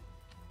look.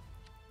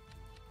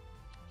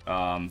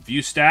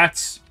 View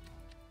stats.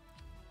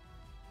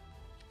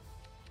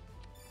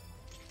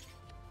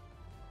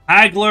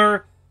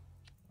 Haggler,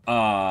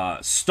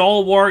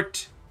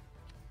 Stalwart,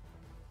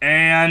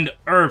 and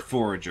Herb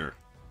Forager.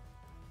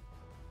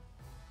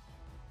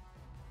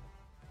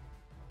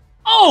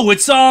 Oh,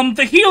 it's,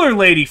 the healer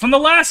lady from the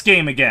last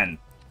game again.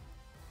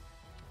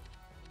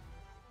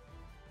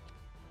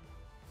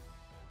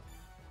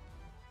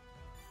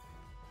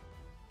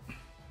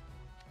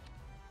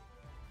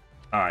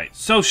 Alright,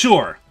 so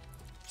sure.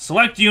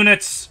 Select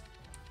units.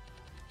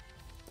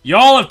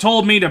 Y'all have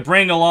told me to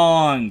bring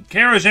along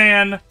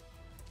Karajan.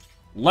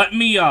 Let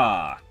me,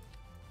 do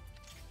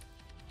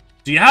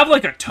you have,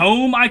 like, a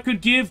tome I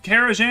could give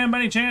Karajan by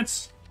any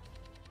chance?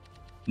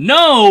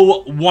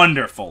 No!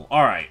 Wonderful.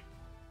 Alright.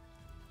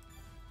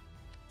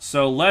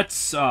 So,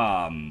 let's,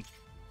 does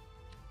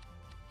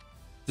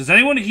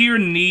anyone here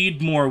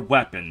need more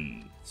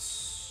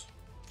weapons?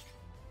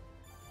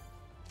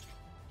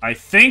 I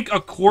think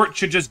a court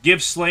should just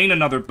give Slain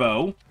another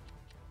bow.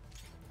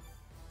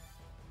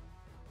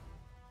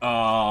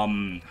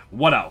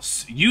 What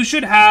else? You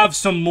should have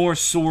some more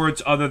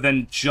swords other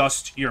than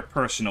just your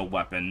personal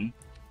weapon.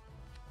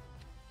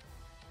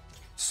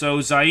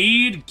 So,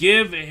 Zaid,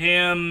 give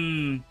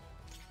him...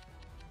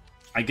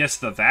 I guess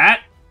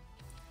that?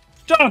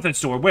 Jonathan's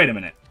sword, wait a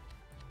minute.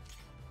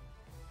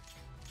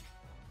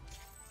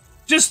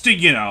 Just to,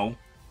 you know,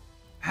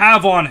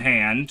 have on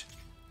hand.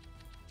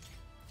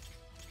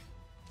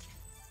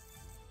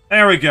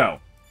 There we go.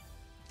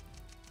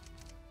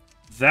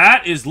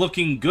 That is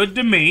looking good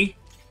to me.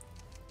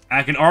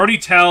 I can already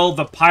tell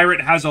the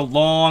pirate has a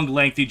long,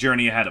 lengthy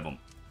journey ahead of him.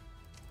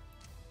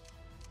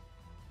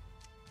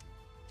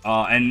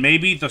 And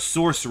maybe the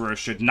sorcerer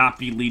should not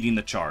be leading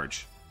the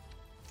charge.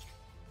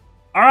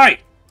 Alright.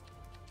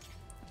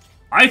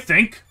 I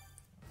think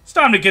it's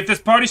time to get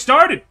this party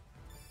started.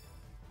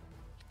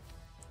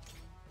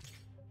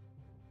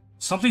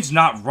 Something's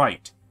not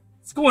right.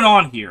 What's going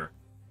on here?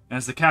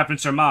 As the captain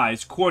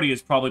surmised, Cordia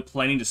is probably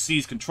planning to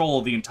seize control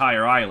of the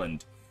entire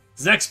island.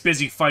 Zek's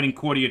busy fighting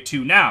Cordia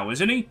too now,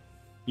 isn't he?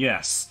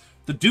 Yes.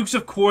 The Dukes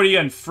of Cordia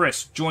and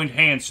Frisk joined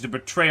hands to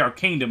betray our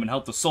kingdom and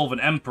help the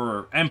Solvan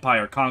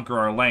Empire conquer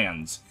our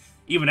lands.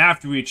 Even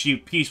after we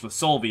achieved peace with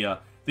Solvia,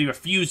 they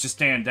refused to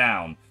stand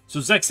down, so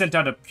Zek sent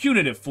out a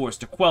punitive force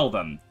to quell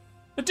them.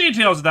 The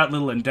details of that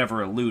little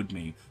endeavor elude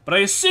me, but I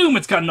assume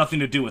it's got nothing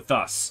to do with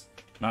us.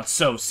 Not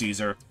so,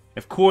 Caesar.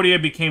 If Cordia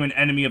became an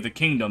enemy of the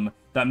kingdom,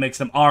 that makes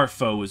them our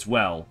foe as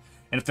well.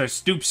 And if they're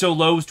stooped so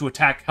low as to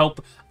attack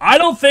help, I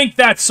don't think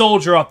that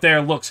soldier up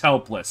there looks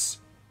helpless.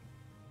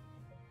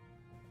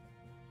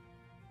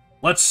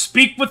 Let's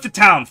speak with the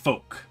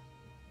townfolk.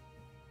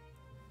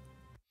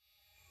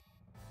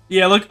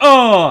 Yeah, like,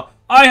 oh,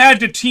 I had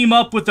to team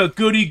up with a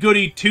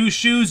goody-goody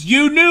two-shoes.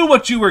 You knew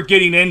what you were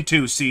getting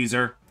into,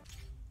 Caesar.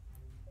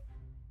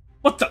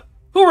 What the?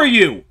 Who are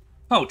you?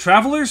 Oh,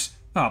 travelers?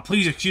 Oh,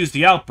 please excuse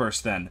the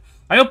outburst, then.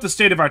 I hope the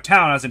state of our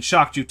town hasn't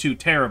shocked you too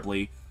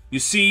terribly. You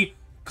see,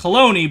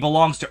 Colony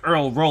belongs to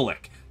Earl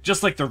Rolick,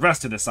 just like the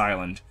rest of this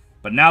island.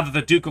 But now that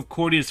the Duke of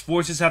Cordia's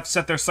forces have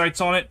set their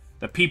sights on it,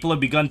 the people have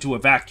begun to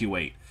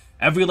evacuate.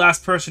 Every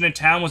last person in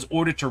town was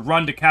ordered to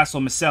run to Castle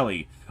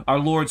Miseli, our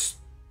lord's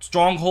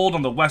stronghold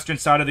on the western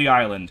side of the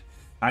island.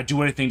 I'd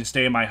do anything to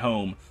stay in my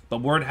home,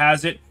 but word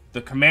has it,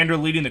 the commander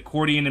leading the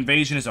Cordian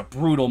invasion is a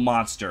brutal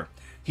monster.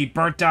 He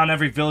burnt down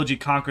every village he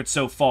conquered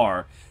so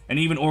far, and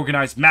even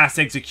organized mass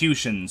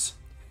executions.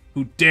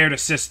 Who dared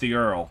assist the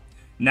Earl?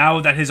 Now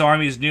that his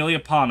army is nearly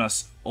upon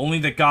us, only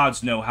the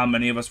gods know how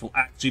many of us will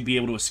actually be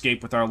able to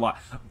escape with our lives.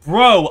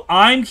 Bro,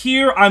 I'm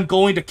here, I'm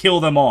going to kill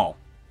them all.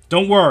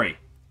 Don't worry.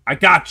 I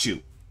got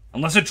you.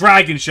 Unless a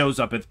dragon shows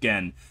up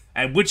again.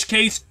 In which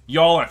case,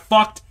 y'all are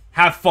fucked,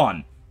 have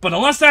fun. But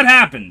unless that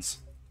happens,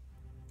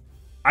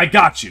 I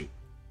got you.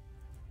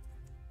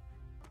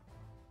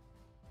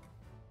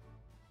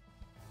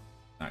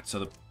 Alright, so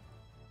the...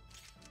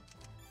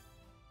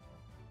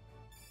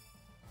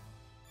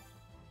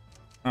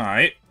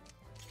 Alright.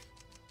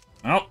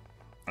 Well,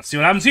 let's see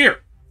what happens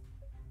here.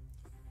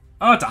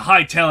 I'll have to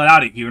hightail it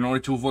out of here in order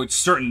to avoid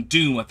certain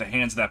doom at the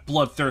hands of that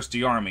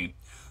bloodthirsty army.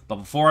 But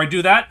before I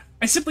do that,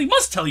 I simply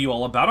must tell you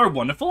all about our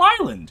wonderful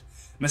island.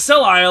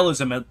 Micelle Isle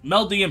is a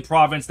Meldian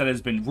province that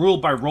has been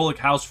ruled by Rolic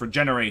House for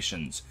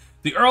generations.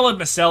 The Earl of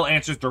Micelle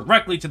answers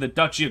directly to the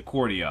Duchy of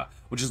Cordia,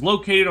 which is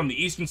located on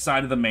the eastern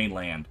side of the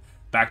mainland.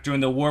 Back during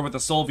the war with the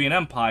Solvian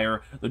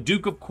Empire, the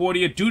Duke of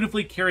Cordia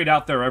dutifully carried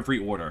out their every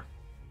order.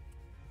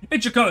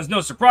 It should come as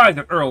no surprise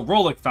that Earl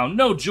Rolic found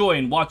no joy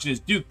in watching his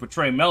Duke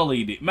betray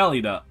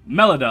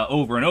Melida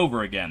over and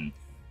over again.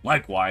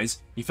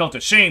 Likewise, he felt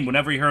ashamed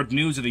whenever he heard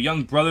news of the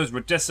young brothers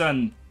Radissa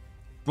and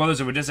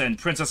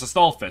Princess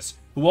Astolphus,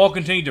 who all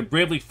continued to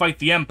bravely fight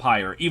the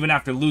Empire, even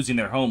after losing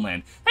their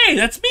homeland. Hey,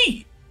 that's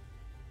me!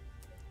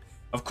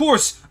 Of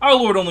course, our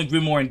lord only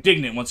grew more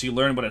indignant once he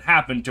learned what had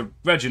happened to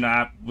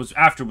Regina was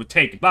afterward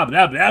taken. Blah,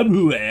 blah, blah, blah,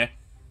 blah.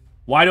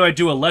 Why do I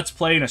do a let's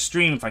play and a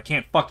stream if I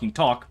can't fucking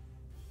talk?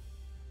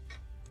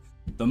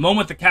 The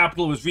moment the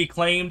capital was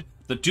reclaimed,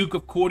 the Duke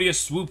of Cordia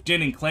swooped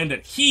in and claimed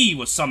that he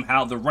was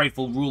somehow the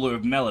rightful ruler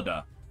of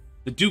Melida.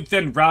 The Duke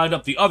then rallied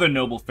up the other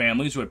noble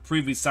families who had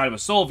previously sided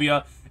with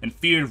Solvia and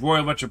feared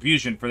royal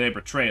retribution for their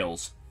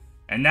betrayals.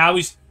 And now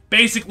he's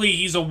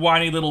a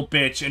whiny little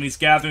bitch, and he's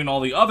gathering all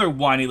the other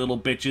whiny little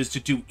bitches to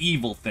do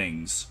evil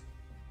things.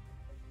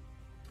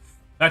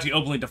 In fact, he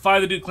openly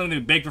defied the Duke, claiming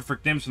to beg for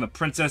forgiveness from the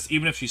princess,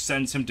 even if she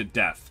sends him to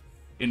death.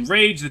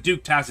 Enraged, the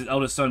Duke tasked his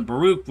eldest son,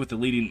 Baruch, with the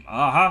leading...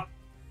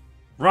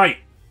 Right.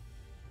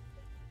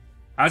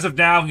 As of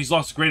now, he's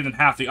lost greater than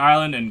half the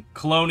island, and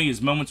Cologne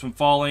is moments from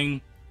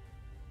falling.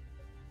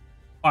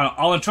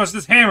 I'll entrust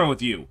this hammer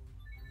with you.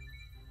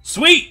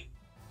 Sweet!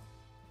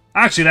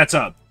 Actually, that's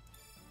a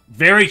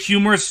very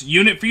humorous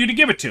unit for you to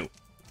give it to.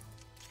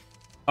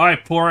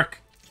 Alright, Pork.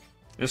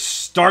 Just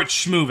start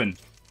schmoovin'.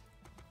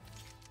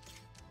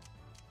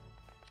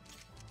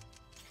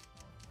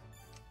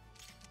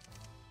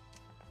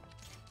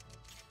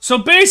 So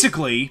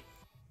basically,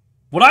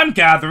 what I'm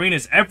gathering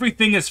is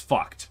everything is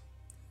fucked.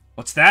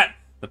 What's that?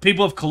 The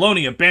people of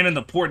Cologne abandoned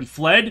the port and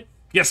fled?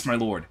 Yes, my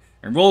lord.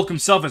 And Rolic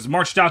himself has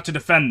marched out to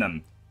defend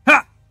them.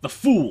 Ha! The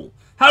fool!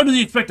 How did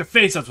he expect to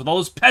face us with all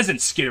those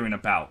peasants skittering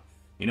about?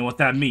 You know what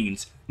that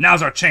means.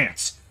 Now's our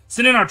chance.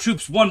 Send in our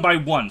troops one by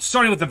one,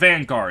 starting with the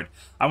vanguard.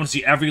 I want to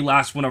see every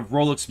last one of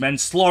Rolic's men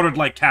slaughtered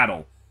like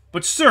cattle.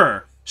 But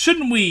sir,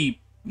 shouldn't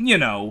we, you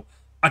know,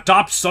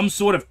 adopt some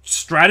sort of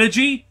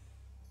strategy?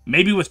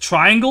 Maybe with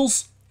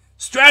triangles?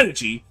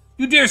 Strategy?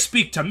 You dare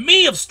speak to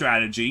me of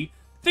strategy?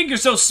 Think you're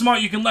so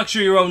smart you can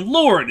lecture your own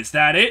lord, is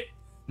that it?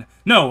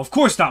 No, of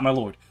course not, my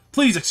lord.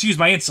 Please excuse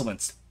my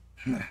insolence.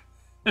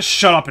 Just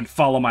shut up and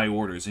follow my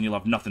orders, and you'll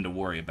have nothing to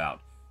worry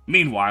about.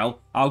 Meanwhile,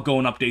 I'll go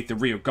and update the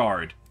rear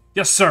guard.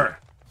 Yes, sir.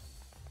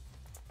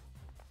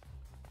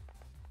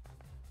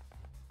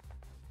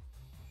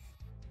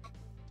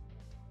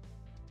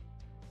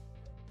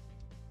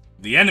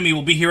 The enemy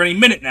will be here any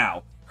minute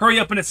now. Hurry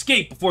up and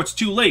escape before it's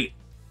too late.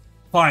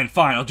 Fine,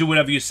 fine, I'll do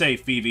whatever you say,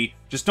 Phoebe.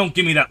 Just don't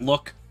give me that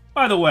look.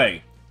 By the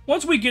way,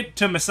 once we get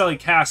to Micelle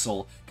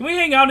Castle, can we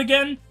hang out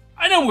again?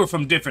 I know we're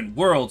from different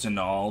worlds and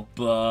all,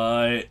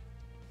 but...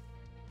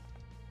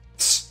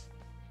 Tsk,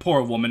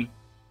 poor woman.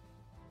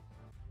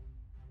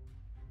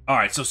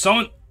 Alright, so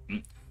someone...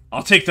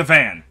 I'll take the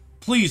van.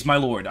 Please, my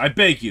lord, I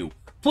beg you.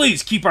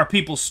 Please keep our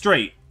people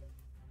straight.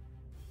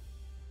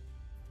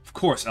 Of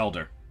course,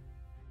 Elder.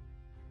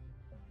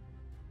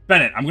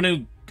 Bennett, I'm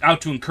going out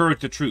to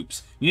encourage the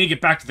troops. You need to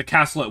get back to the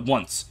castle at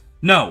once.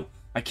 No,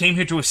 I came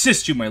here to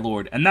assist you, my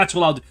lord, and that's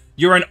what I'll do.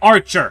 You're an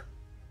archer.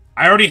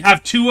 I already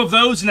have 2 of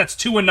those, and that's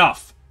 2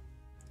 enough.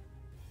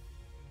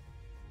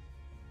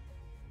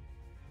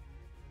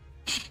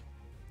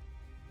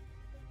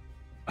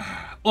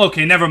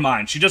 Okay, never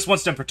mind. She just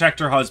wants to protect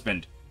her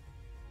husband.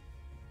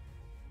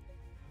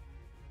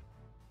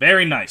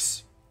 Very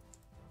nice.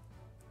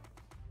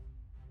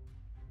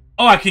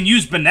 Oh, I can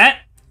use Bennett?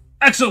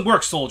 Excellent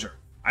work, soldier.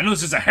 I know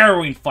this is a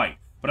harrowing fight,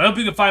 but I hope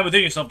you can find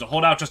within yourself to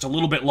hold out just a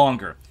little bit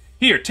longer.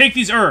 Here, take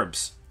these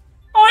herbs.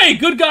 Oh, hey,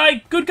 good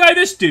guy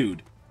this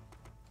dude.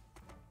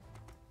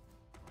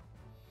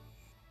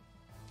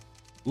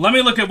 Let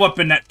me look at what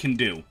Bennett can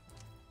do.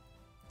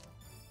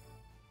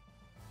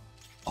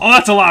 Oh,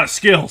 that's a lot of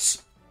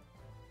skills.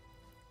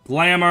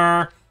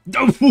 Glamour.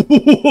 Whoa!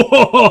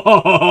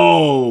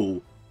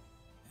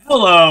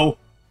 Hello.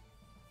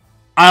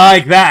 I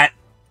like that.